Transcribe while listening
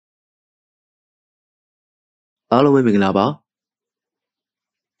အားလုံးပဲမင်္ဂလာပါ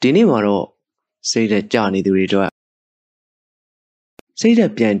ဒီနေ့မှာတော့စိတ်ဓာတ်ကျနေသူတွေအတွက်စိတ်ဓာ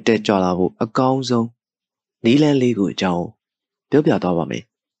တ်ပြန်တက်ကြွလာဖို့အကောင်းဆုံးနည်းလမ်းလေးကိုအကြောင်းပြောပြသွားပါမယ်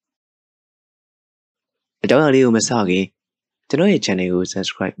အကြောင်းအရာလေးကိုမစခင်ကျွန်တော်ရဲ့ channel ကို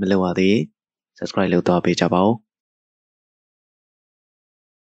subscribe မလုပ်ရသေးရင် subscribe လုပ်သွားပေးကြပါဦး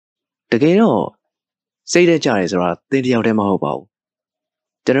တကယ်တော့စိတ်ဓာတ်ကျတယ်ဆိုတာသင်တယောက်တည်းမဟုတ်ပါဘူး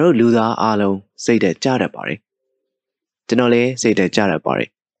ကျွန်တော်တို့လူသားအားလုံးစိတ်ဓာတ်ကျတတ်ပါတယ်ကျွန်တော်လည်းစိတ်ဓာတ်ကျတတ်ပါတယ်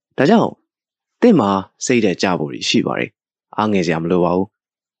ဒါကြောင့်သင်မှာစိတ်ဓာတ်ကျဖို့ရှိပါတယ်အားငယ်စရာမလိုပါဘူး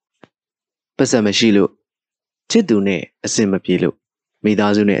ပတ်စံမရှိလို့ချစ်သူနဲ့အဆင်မပြေလို့မိ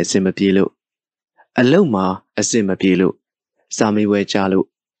သားစုနဲ့အဆင်မပြေလို့အလုပ်မှာအဆင်မပြေလို့စာမေးပွဲကြားလို့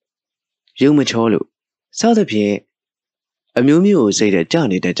ရုံမချောလို့စသဖြင့်အမျိုးမျိုးကိုစိတ်ဓာတ်ကျ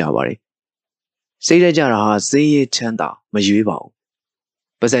နေတတ်ကြပါတယ်စိတ်ဓာတ်ကျတာဟာစိတ်ရချမ်းသာမရွေးပါဘူး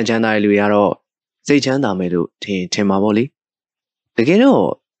ပတ်စံချမ်းသာတဲ့လူတွေကတော့စိတ်ချမ်းသာမယ်လို့ထင်ပါပေါ့လေတကယ်တော့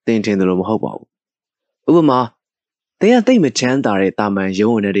သင်ထင်တယ်လို့မဟုတ်ပါဘူးဥပမာသင်ကသိမချမ်းသာတဲ့တာမန်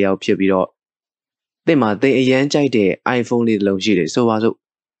ရုံးဝင်တဲ့တယောက်ဖြစ်ပြီးတော့သင်မှာသင်အရန်ကြိုက်တဲ့ iPhone လေးတစ်လုံးရှိတယ်ဆိုပါစို့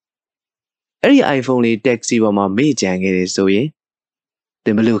အဲ့ဒီ iPhone လေး taxi ပေါ်မှာမေ့ကြံခဲ့တယ်ဆိုရင်သ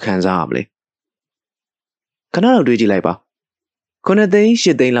င်ဘယ်လိုခံစားရမလဲခဏတော့တွေးကြည့်လိုက်ပါ9သိန်း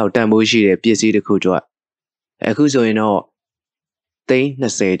10သိန်းလောက်တန်ဖိုးရှိတဲ့ပစ္စည်းတစ်ခုအတွက်အခုဆိုရင်တော့သိန်း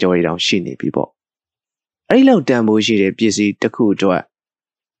20ကျော်တောင်ရှိနေပြီပေါ့အဲ့ဒီလောက်တန်ဖိုးရှိတဲ့ပစ္စည်းတစ်ခုအတွက်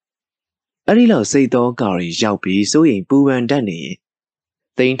အဲ့ဒီလောက်စိတ်သောကာတွေရောက်ပြီးစိုးရင်ပူပန်တတ်နေရင်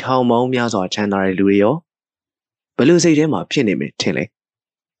သိန်းထောင်ပေါင်းများစွာချမ်းသာတဲ့လူတွေရောဘယ်လိုစိတ်ထဲမှာဖြစ်နေမယ်ထင်လဲ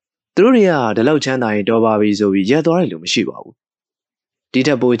သူတို့တွေကဒီလောက်ချမ်းသာရင်တော်ပါပြီဆိုပြီးရက်သွားတယ်လို့မရှိပါဘူးဒီထ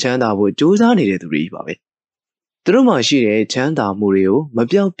က်ပိုချမ်းသာဖို့ကြိုးစားနေတဲ့သူတွေပါပဲသူတို့မှရှိတဲ့ချမ်းသာမှုတွေကိုမ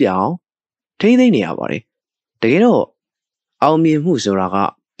ပြောက်ပြောင်ထိမ့်သိမ့်နေရပါတယ်တကယ်တော့အောင်မြင်မှုဆိုတာက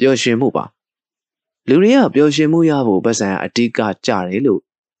ပျော်ရွှင်မှုပါလူတွေကပျော်ရွှင်မှုရဖို့ပတ်စံအဓိကကြတယ်လို့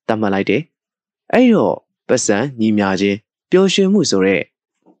သတ်မှတ်လိုက်တယ်အဲ့တော့ပတ်စံညီမျှခြင်းပျော်ရွှင်မှုဆိုတဲ့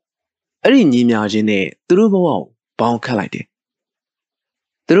အဲ့ဒီညီမျှခြင်းနဲ့သူတို့ဘဝကိုဘောင်ခတ်လိုက်တယ်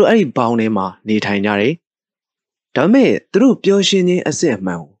သူတို့အဲ့ဒီဘောင်ထဲမှာနေထိုင်ကြတယ်ဒါပေမဲ့သူတို့ပျော်ရွှင်ခြင်းအစစ်အ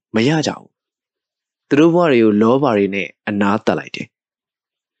မှန်ကိုမရကြဘူးသူတို့ဘဝတွေကိုလောဘတွေနဲ့အနာတက်လိုက်တယ်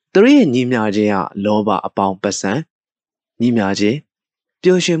သူတို့ရဲ့ညီမျှခြင်းကလောဘအပေါင်းပတ်စံညီမျှခြင်း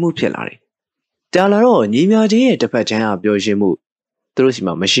ပျော်ရွှင်မှုဖြစ်လာတယ်ကြာလာတော့ညီမျှခြင်းရဲ့တစ်ဖက်ခြမ်းကပျော်ရွှင်မှုသူတို့စီ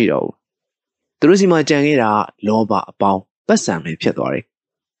မှာမရှိတော့ဘူးသူတို့စီမှာကြံခဲ့တာလောဘအပေါင်းပတ်စံပဲဖြစ်သွားတယ်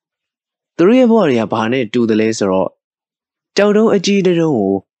သူတို့ရဲ့ဘဝတွေကဘာနဲ့တူတယ်လဲဆိုတော့ကြောက်တုံးအကြီးတုံး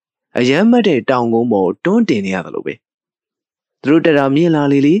ကိုအယမ်းမတ်တဲ့တောင်ကုန်းပေါ်တွန်းတင်နေရတယ်လို့ပဲသူတို့တက်တာမြင်လာ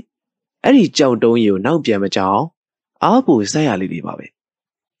လေလေအဲ့ဒီကြောက်တုံးကြီးကိုနောက်ပြန်မကြောက်အားပူဆက်ရလေးတွေပါပဲ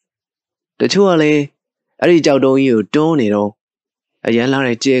တချို့ကလည်းအဲ့ဒီကြောက်တုံးကြီးကိုတွန်းနေတော့အယမ်းလာ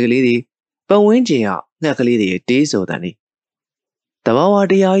တဲ့ကြဲကလေးတွေပတ်ဝန်းကျင်ကငှက်ကလေးတွေတေးစော်တယ်တဘာဝ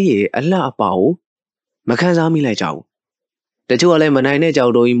တရားကြီးရဲ့အလှအပကိုမခံစားမိလိုက်ကြဘူးတချို့ကလည်းမနိုင်တဲ့ကြော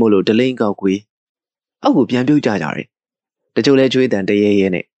က်တုံးကြီးမို့လို့ဒလိန်ကောက်ကွေးအောက်ကိုပြန်ပြုတ်ကြကြတယ်တချို့လည်းကြွေးတန်တရဲရဲ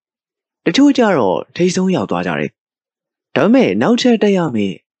နဲ့တချို့ကြတော့ထိတ်ဆုံးရောက်သွားကြတယ်ဒါပေမဲ့နောက်ထပ်တက်ရမ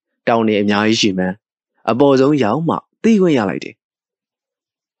ယ်တောင်းနေအများကြီးရှိမှန်းအပေါ်ဆုံးရောက်မှသိခွင့်ရလိုက်တယ်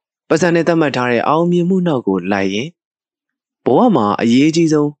ပတ်စံနဲ့သတ်မှတ်ထားတဲ့အောင်မြင်မှုနောက်ကိုလိုက်ရင်ဘဝမှာအရေး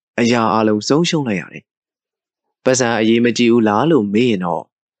ကြီးဆုံးအရာအလုံးဆုံးရှုံးလိုက်ရတယ်ပတ်စံအရေးမကြီးဘူးလားလို့မေးရင်တော့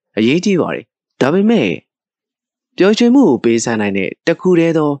အရေးကြီးပါတယ်ဒါပေမဲ့ပျော်ရွှင်မှုကိုပေးဆန်းနိုင်တဲ့တခုတ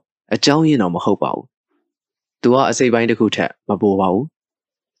ည်းသောအကြောင်းရင်းတော့မဟုတ်ပါဘူးသူကအစိပ်ပိုင်းတစ်ခုထက်မပိုပါဘူး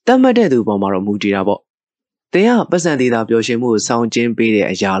တတ်မှတ်တဲ့သူပေါ်မှာတော့မူတည်တာပေါ့တင်ကပတ်စံသေးတာပျော်ရွှင်မှုကိုစောင့်ကျင်းပေးတဲ့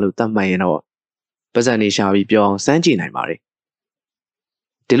အရာလို့သတ်မှတ်ရင်တော့ပတ်စံနေရှာပြီးပြောင်းစမ်းကြည့်နိုင်ပါတယ်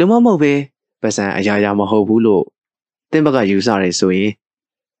ဒီလိုမှမဟုတ်ပဲပတ်စံအရာမဟုတ်ဘူးလို့သင်ဘက်ကယူဆရဲဆိုရင်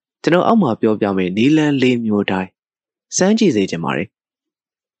ကျွန်တော်အောက်မှာပြောပြမယ်နီလန်း၄မျိုးတိုင်းစမ်းကြည့်စေချင်ပါတယ်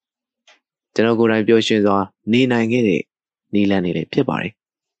ကျွန်တော်ကိုယ်တိုင်ပျော်ရွှင်စွာနေနိုင်ခဲ့တဲ့နီလန်းနေလည်းဖြစ်ပါတယ်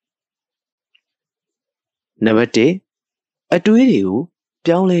နံပါတ်1အတွေးတွေကို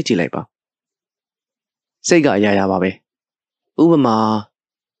ပြောင်းလဲကြည့်လိုက်ပါစိတ်ကအရာပါပဲဥပမာ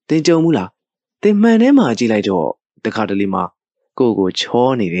သင်ကြုံဘူးလားသင်မှန်ထဲမှာကြည့်လိုက်တော့တခါတလေမှာကိုချော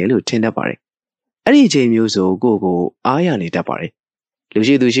နေတယ်လို့ထင်တတ်ပါတယ်အဲ့ဒီအချိန်မျိုးဆိုကိုအားရနေတတ်ပါတယ်လူ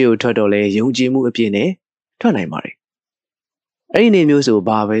ရှိသူရှိကိုထွက်တော့လဲယုံကြည်မှုအပြည့်နဲ့ထွက်နိုင်ပါတယ်အဲ့ဒီနေမျိုးဆို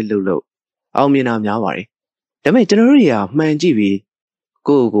ဘာပဲလုပ်အောင်မြင်တာများပါတယ်ဒါပေမဲ့ကျွန်တော်တို့တွေကမှန်ကြည့်ပြီး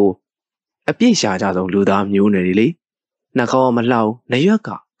ကိုအပြည့်ရှာကြဆုံးလူသားမျိုးနွယ်တွေလေနှာခေါင်းကမလှဘူးနရွက်က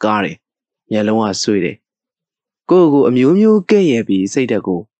ကားတယ်မျက်လုံးကဆွေးတယ်ကိုအမျိုးမျိုးကဲ့ရဲ့ပြီးစိတ်ဓာတ်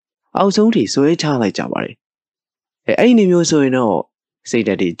ကိုအောက်ဆုံးထိဆွဲချလိုက်ကြပါတယ်အဲ့ဒီနေမျိုးဆိုရင်တော့စိတ်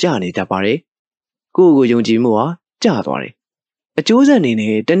ဓာတ်တွေကျနေတတ်ပါတယ်ကိုယုံကြည်မှုဟာကျသွားတယ်အကျိုးဆက်အနေ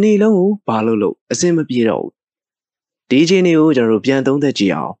နဲ့တနေ့လုံးကိုဘာလို့အဆင်မပြေတော့ဘူး ဒီချင်းတွေကိုကျွန်တော်တို့ပြန်သုံးသပ်ကြ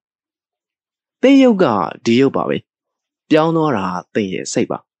ည့်အောင်သင်ရုပ်ကဒီရုပ်ပါပဲပြောင်းသွားတာသင်ရဲ့စိတ်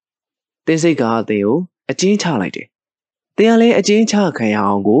ပါသင်စိတ်ကသင်ကိုအကျဉ်းချလိုက်တယ်သင်ကလည်းအကျဉ်းချခံရ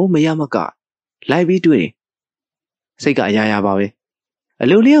အောင်ကိုမရမကလိုက်ပြီးတွေ့တယ်စိတ်ကအရာရာပါပဲအ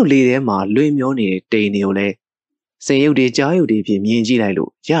လိုလျောက်လေထဲမှာလွင်မျောနေတဲ့တိမ်တွေကိုလည်းစင်ရုပ်တွေကြားရုပ်တွေဖြင့်မြင်ကြည့်လိုက်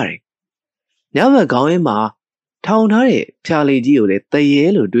လို့ရတယ်ညဘက်ခေါင်းရင်းမှာထောင်ထားတဲ့ဖြာလီကြီးကိုလည်းတရေ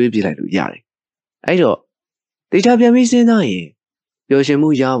လို့တွေးပြလိုက်လို့ရတယ်အဲ့တော့တေချာပြန်ပြီးစဉ်းစားရင်ပျော်ရွှင်မှု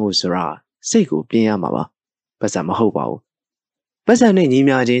ရဖို့ဆိုတာစိတ်ကိုပြင်ရမှာပါပတ်စံမဟုတ်ပါဘူးပတ်စံနဲ့ညီ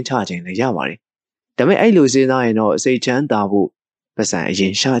မြချင်းချခြင်းလည်းရပါတယ်ဒါပေမဲ့အဲ့လိုစဉ်းစားရင်တော့စိတ်ချမ်းသာဖို့ပတ်စံအရ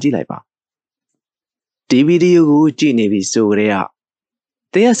င်ရှာကြည့်လိုက်ပါဒီဗီဒီယိုကိုကြည့်နေပြီဆိုကြတဲ့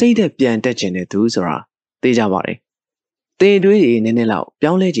တရားစိတ်သက်ပြန်တက်ခြင်းတဲ့သူဆိုတာသိကြပါတယ်တင်တွေးတွေနည်းနည်းလောက်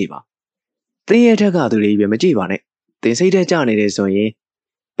ပြောင်းလဲကြည့်ပါတင်ရဲ့ထက်ကသူတွေပဲမကြည့်ပါနဲ့တင်စိတ်သက်ကြနေတယ်ဆိုရင်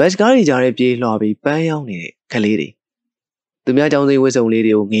ဘတ်စကားတွေကြားထဲပြေးလွှာပြီးပန်းရောက်နေတဲ့ကလေးတွေသူများကြောင်စိဝတ်စုံလေး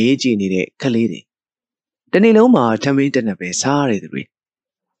တွေကိုငေးကြည့်နေတဲ့ကလေးတွေတနေ့လုံးမှာထမင်းတက်နေပဲစားရတဲ့သူတွေ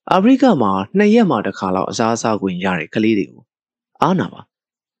အာဖရိကမှာ2 ရက်မှတစ်ခါလောက်အစားအစာကိုရတဲ့ကလေးတွေကိုအားနာပါ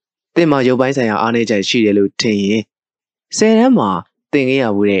တင်မှာရုပ်ပိုင်းဆိုင်ရာအားနည်းချက်ရှိတယ်လို့ထင်ရင်10 တန်းမှာသင်ခဲ့ရ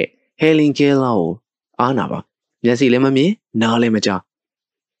ဘူးတဲ့ဟယ်လင်ကဲလာကိုအားနာပါမျက်စိလည်းမမြင်နားလည်းမကြား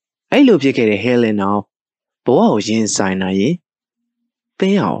အဲ့လိုဖြစ်ခဲ့တဲ့ဟယ်လင်အောင်ဘဝကိုရင်ဆိုင်နိုင်ရင်သ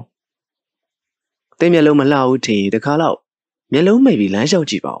င်အောင်သင်မျက်လုံးမလှဘူးထင်ရင်တခါတော့မျက်လုံးမိတ်ပြီးလမ်းလျှောက်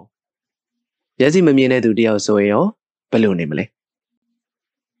ကြည့်ပါဦးမျက်စိမမြင်တဲ့သူတယောက်ဆိုရင်ရောဘယ်လိုနေမလဲ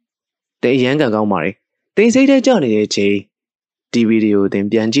သင်အရန်ကန်ကောင်းပါလေသင်စိတ်ထဲကြနေတဲ့ချိန်ဒီဗီဒီယိုသင်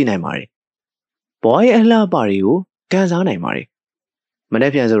ပြန်ကြည့်နိုင်ပါတယ်ဘဝရဲ့အလှပတွေကိုကန်စားနိုင်ပါတယ်မ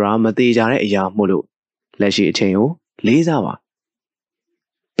နေ့ပြန်ဆိုတာမသေးကြတဲ့အရာမို့လို့လက်ရှိအချိန်ကိုလေးစားပါ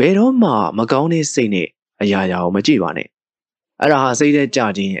ဘယ်တော့မှမကောင်းတဲ့စိတ်နဲ့အရာရာကိုမကြည့်ပါနဲ့အဲ့ဒါဟာစိတ်ထဲကြ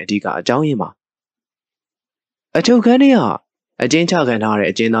ခြင်းရဲ့အဓိကအကြောင်းရင်းပါအချုပ်ခန်းထဲကအကျဉ်းချခံထားတဲ့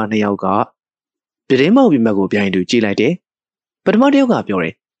အကျဉ်းသား2 ယောက်ကပြတင်းမောက်ပြီးမှတ်ကိုပြိုင်တူကြည့်လိုက်တယ်ပထမတစ်ယောက်ကပြောတ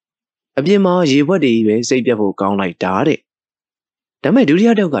ယ်အပြင်မှာရေဘွက်တွေပဲစိတ်ပြတ်ဖို့ကောင်းလိုက်တာတဲ့ဒါပေမဲ့ဒုတိယ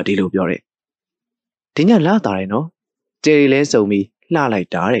တစ်ယောက်ကဒီလိုပြောတယ်ဒီညလှတာတယ်နော်ကျယ်ရီလဲစုံပြီးလှလိုက်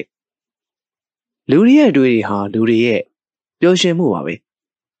တာတဲ့လူတွေရဲ့အတွေ့အကြုံဟာလူတွေရဲ့ပျော်ရွှင်မှုပါပဲ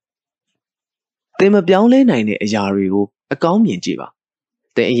သင်မပြောင်းလဲနိုင်တဲ့အရာတွေကိုအကောင်းမြင်ကြည့်ပါ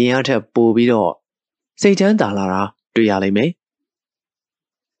သင်အရင်အထက်ပိုပြီးတော့စိတ်ချမ်းသာလာတာတွေ့ရလိမ့်မယ်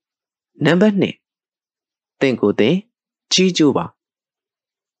နံပါတ်2သင်ကိုယ်သင်ချီးကျူးပါ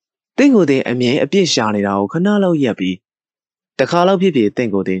သင်ကိုယ်သင်အမြဲအပြစ်ရှာနေတာကိုခဏလောက်ရပ်ပြီးတစ်ခါလောက်ဖြစ်ဖြစ်သင်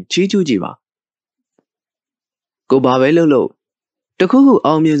ကိုယ်သင်ချီးကျူးကြည့်ပါကိုဘာပဲလုပ်လို့တခုခု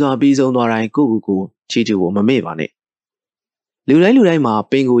အောင်မြင်စွာပြီးဆုံးသွားတိုင်းကိုချီးကျူးဖို့မမေ့ပါနဲ့လူတိုင်းမှာ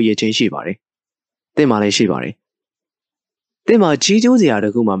ပင်ကိုရည်ချင်းရှိပါတယ်သင်မှာလည်းရှိပါတယ်သင်မှာချီးကျူးစရာတ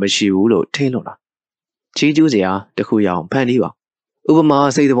ခုမှမရှိဘူးလို့ထင်လို့လားချီးကျူးစရာတခုရအောင်ဖန်တီးပါဥပမာ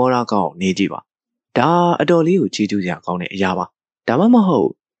စိတ်သဘောထားကောင်းနေကြည့်ပါဒါအတော်လေးကိုချီးကျူးစရာကောင်းတဲ့အရာပါဒါမှမဟုတ်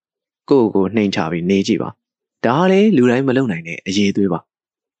ကိုနှိမ်ချပြီးနေကြည့်ပါဒါဟာလေလူတိုင်းမလုပ်နိုင်တဲ့အရေးသွေးပါ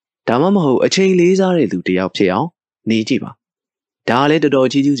ဒါမှမဟုတ်အချိန်လေးစားတဲ့လူတစ်ယောက်ဖြစ်အောင်နေကြည့်ပါဒါကလည်းတော်တော်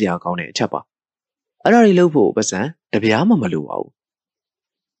ချီးကျူးစရာကောင်းတဲ့အချက်ပါအဲ့ဒါတွေလုပ်ဖို့ပတ်စံတပြားမှမလိုပါဘူး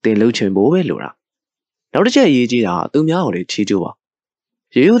သင်လှုပ်ချင်ဖို့ပဲလိုတာနောက်တစ်ချက်အရေးကြီးတာသူများကိုလည်းချီးကျူးပါ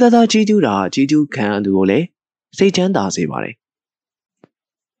ရိုးရိုးသားသားချီးကျူးတာချီးကျူးခံရသူကိုလည်းစိတ်ချမ်းသာစေပါတယ်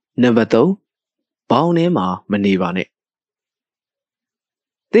နံပါတ်3ဘောင်းထဲမှာမနေပါနဲ့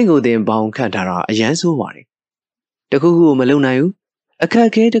သင်ကိုယ်သင်ဘောင်းခတ်ထားတာအရန်ဆိုးပါတယ်တခုခုကိုမလုံနိုင်ဘူးအခက်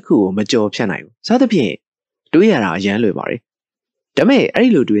အခဲတစ်ခုကိုမကြော်ဖြတ်နိုင်ဘူးစသဖြင့်တွေးရတာအရန်လွယ်ပါတယ်ဒါပေမဲ့အဲ့ဒီ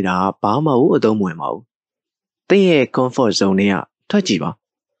လိုတွေးတာဘာမှအသုံးမဝင်ပါဘူးသင်ရဲ့ comfort zone တွေကထွက်ကြည့်ပါ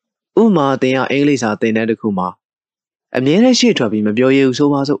ဥပမာသင်ကအင်္ဂလိပ်စာသင်တန်းတစ်ခုမှာအမြဲတမ်းရှေ့ထွက်ပြီးမပြောရဘူးဆို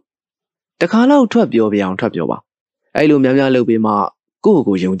ပါစို့တခါလောက်ထွက်ပြောပြအောင်ထွက်ပြောပါအဲ့လိုများများလုပ်ပြီးမှကိုယ့်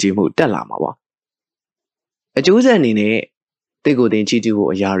ကိုယ်ယုံကြည်မှုတက်လာမှာပါအကျိုးဆက်အနေနဲ့သင်ကိုယ်သင်ချီးကျူး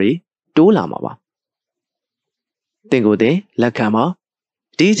ဖို့အရာတွေတိုးလာမှာပါသင်ကိုယ်သင်လက်ခံပါ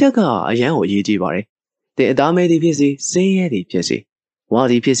ဒီချက်ကအရန်ကိုအရေးကြီးပါတယ်သင်အသားမဲသည်ဖြစ်စေစင်းရဲသည်ဖြစ်စေဝါ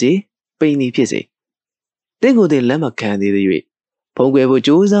သည်ဖြစ်စေပိန်သည်ဖြစ်စေသင်ကိုယ်သင်လက်မခံသေးသည်၍ဖုံးကွယ်ဖို့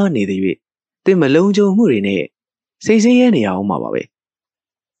ကြိုးစားနေသည်၍သင်မလုံခြုံမှုတွေနဲ့စိတ်ဆင်းရဲနေအောင်မှာပါပဲ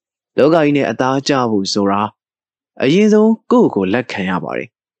လောကကြီးနဲ့အသားကျဖို့ဆိုတာအရင်ဆုံးကိုယ့်ကိုယ်လက်ခံရပါတယ်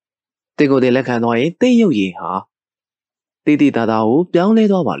သင်ကိုယ်သင်လက်ခံသွားရင်သင်ရုပ်ရည်ဟာတိတိသားသားကိုပြောင်းလဲ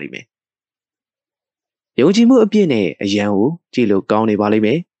သွားပါလိမ့်မယ်ယုံကြည်မှုအပြည့်နဲ့အရန်ကိုကြည့်လို့ကောင်းနေပါလိမ့်မ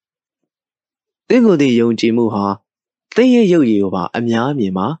ယ်သင်ကိုယ်သင်ယုံကြည်မှုဟာသင်ရဲ့ရုပ်ရည်ကိုပါအများမြ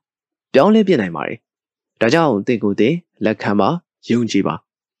င်မှာပြောင်းလဲပြနိုင်ပါတယ်ဒါကြောင့်သင်ကိုယ်သင်လက်ခံပါယုံကြည်ပါ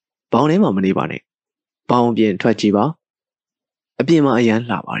ဘောင်းထဲမှာမနေပါနဲ့ဘောင်းပြင်ထွက်ကြည့်ပါအပြင်မှာအရန်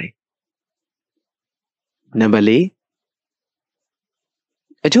လှပါတယ်နံပါတ်4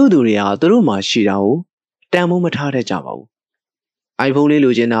 အချို့သူတွေကသူတို့မှရှိတာကိုတန်ဖိုးမထားတတ်ကြပါဘူး။ iPhone လေး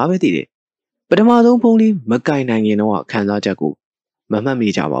လိုချင်တာပဲသိတယ်။ပထမဆုံးဖုန်းလေးမကင်နိုင်ခင်တော့ခံစားချက်ကိုမမှတ်မိ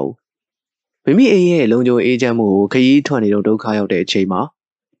ကြပါဘူး။မိမိအိမ်ရဲ့လုံခြုံအေးချမ်းမှုကိုခရီးထွက်နေတော့ဒုက္ခရောက်တဲ့အချိန်မှာ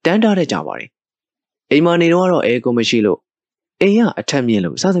တန်းတားတတ်ကြပါတယ်။အိမ်မှာနေတော့အဲကွန်မရှိလို့အိမ်ကအထက်မြင့်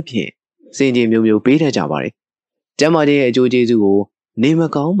လို့စသဖြင့်စင်ကြေမျိုးမျိုးပေးတတ်ကြပါတယ်။ကျမ်းမာခြင်းရဲ့အကျိုးကျေးဇူးကိုနေမ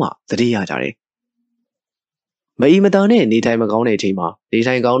ကောင်းမှသတိရကြတယ်။မအီမတာနဲ့နေထိုင်မကောင်းတဲ့အချိန်မှာနေ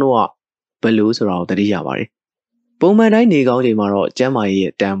ထိုင်ကောင်းတော့ဘယ်လိုဆိုတာကိုသတိရပါတယ်။ပုံမှန်တိုင်းနေကောင်းချိန်မှာတော့ကျမ်းမာရေး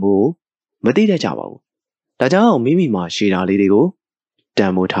ရဲ့တန်ဖိုးမသိတတ်ကြပါဘူး။ဒါကြောင့်မိမိမှာရှည်တာလေးတွေကိုတ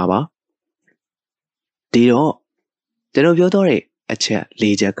န်ဖိုးထားပါ။ဒီတော့ကျွန်တော်ပြောတော့တဲ့အချက်၄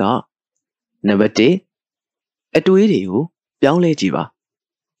ချက်ကနံပါတ်1အတွေးတွေကိုပြောင်းလဲကြည့်ပါ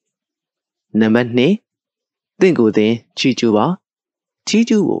။နံပါတ်2သင်ကိုယ်သင်ချီကျူးပါချီ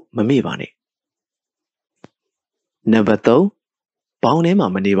ကျူးကိုမမေ့ပါနဲ့။နံပါတ်3ဘောင်းထဲမှာ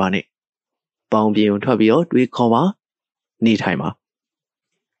မနေပါနဲ့။ဘောင်းပြင်ကိုထွက်ပြီးတော့တွေးခေါ်ပါနေထိုင်ပါ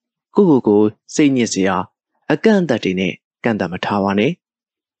။ကိုစိတ်ညစ်စရာအကန့်အသတ်တွေနဲ့ကန့်သတ်မထားပါနဲ့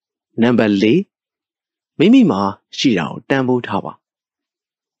။နံပါတ်4မိမိမှာရှိတာကိုတန်ဖိုးထားပါ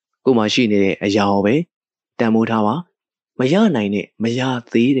။ကိုယ်မှာရှိနေတဲ့အရာကိုပဲတန်ဖိုးထားပါ။မရနိုင်တဲ့မရ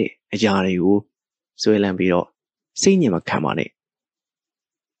သေးတဲ့အရာတွေကိုဆွဲလန်းပြီးတော့စိတ်ညစ်မခံပါနဲ့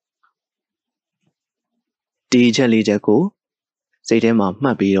ဒီချက်လေးချက်ကိုစိတ်ထဲမှာမှ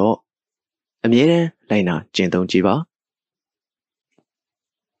တ်ပြီးတော့အမြဲတမ်းလိုက်နာကျင့်သုံးကြည့်ပါ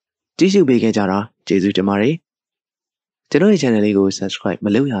ကြည့်ရှုပေးခဲ့ကြတာကျေးဇူးတင်ပါတယ်ကျွန်တော်ရဲ့ channel လေးကို subscribe မ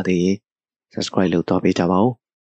လုပ်ရသေးရင် subscribe လုပ်သွားပေးကြပါဦး